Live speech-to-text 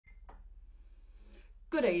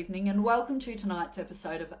Good evening and welcome to tonight's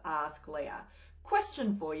episode of Ask Leah.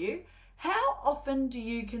 Question for you: how often do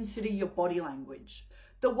you consider your body language?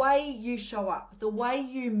 The way you show up, the way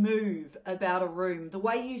you move about a room, the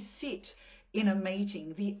way you sit in a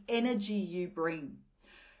meeting, the energy you bring.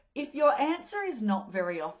 If your answer is not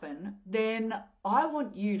very often, then I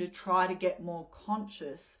want you to try to get more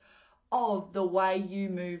conscious of the way you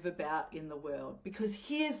move about in the world. Because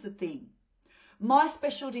here's the thing. My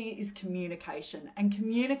specialty is communication, and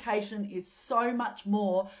communication is so much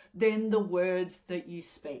more than the words that you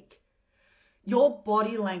speak. Your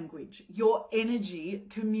body language, your energy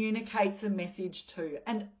communicates a message too.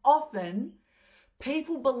 And often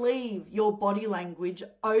people believe your body language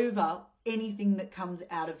over anything that comes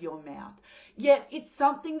out of your mouth. Yet it's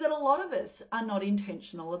something that a lot of us are not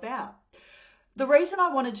intentional about. The reason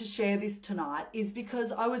I wanted to share this tonight is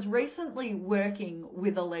because I was recently working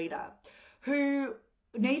with a leader who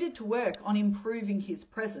needed to work on improving his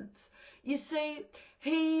presence. You see,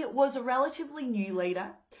 he was a relatively new leader.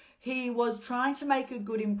 He was trying to make a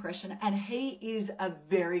good impression, and he is a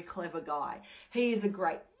very clever guy. He is a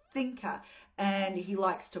great thinker and he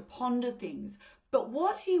likes to ponder things. But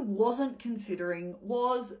what he wasn't considering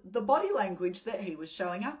was the body language that he was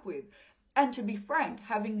showing up with. And to be frank,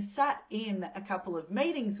 having sat in a couple of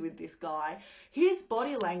meetings with this guy, his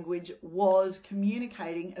body language was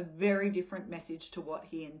communicating a very different message to what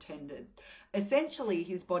he intended. Essentially,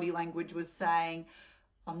 his body language was saying,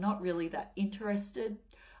 I'm not really that interested.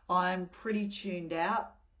 I'm pretty tuned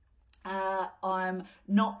out. I'm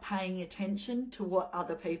not paying attention to what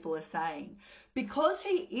other people are saying. Because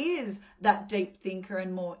he is that deep thinker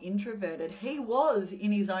and more introverted, he was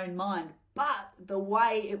in his own mind. But the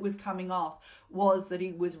way it was coming off was that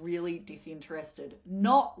he was really disinterested,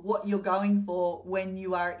 not what you're going for when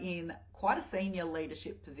you are in quite a senior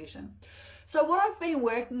leadership position. So what I've been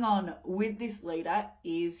working on with this leader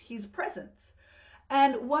is his presence.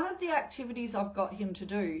 And one of the activities I've got him to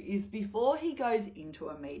do is before he goes into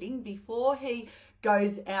a meeting, before he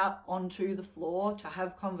goes out onto the floor to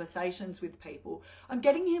have conversations with people, I'm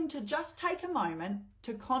getting him to just take a moment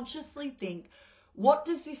to consciously think, what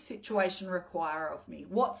does this situation require of me?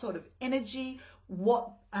 What sort of energy?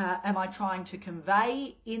 What am I trying to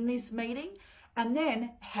convey in this meeting? And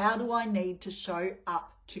then how do I need to show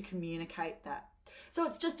up to communicate that? So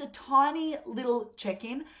it's just a tiny little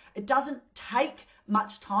check-in. It doesn't take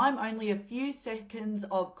much time, only a few seconds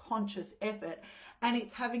of conscious effort, and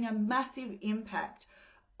it's having a massive impact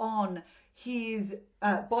on his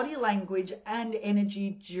body language and energy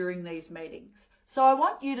during these meetings. So I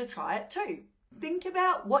want you to try it too. Think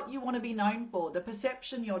about what you want to be known for, the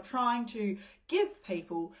perception you're trying to give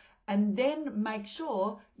people, and then make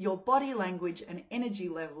sure your body language and energy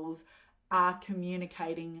levels are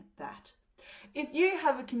communicating that. If you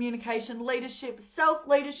have a communication, leadership,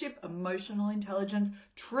 self-leadership, emotional intelligence,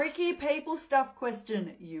 tricky people stuff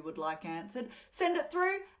question you would like answered, send it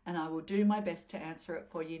through and I will do my best to answer it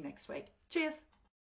for you next week. Cheers.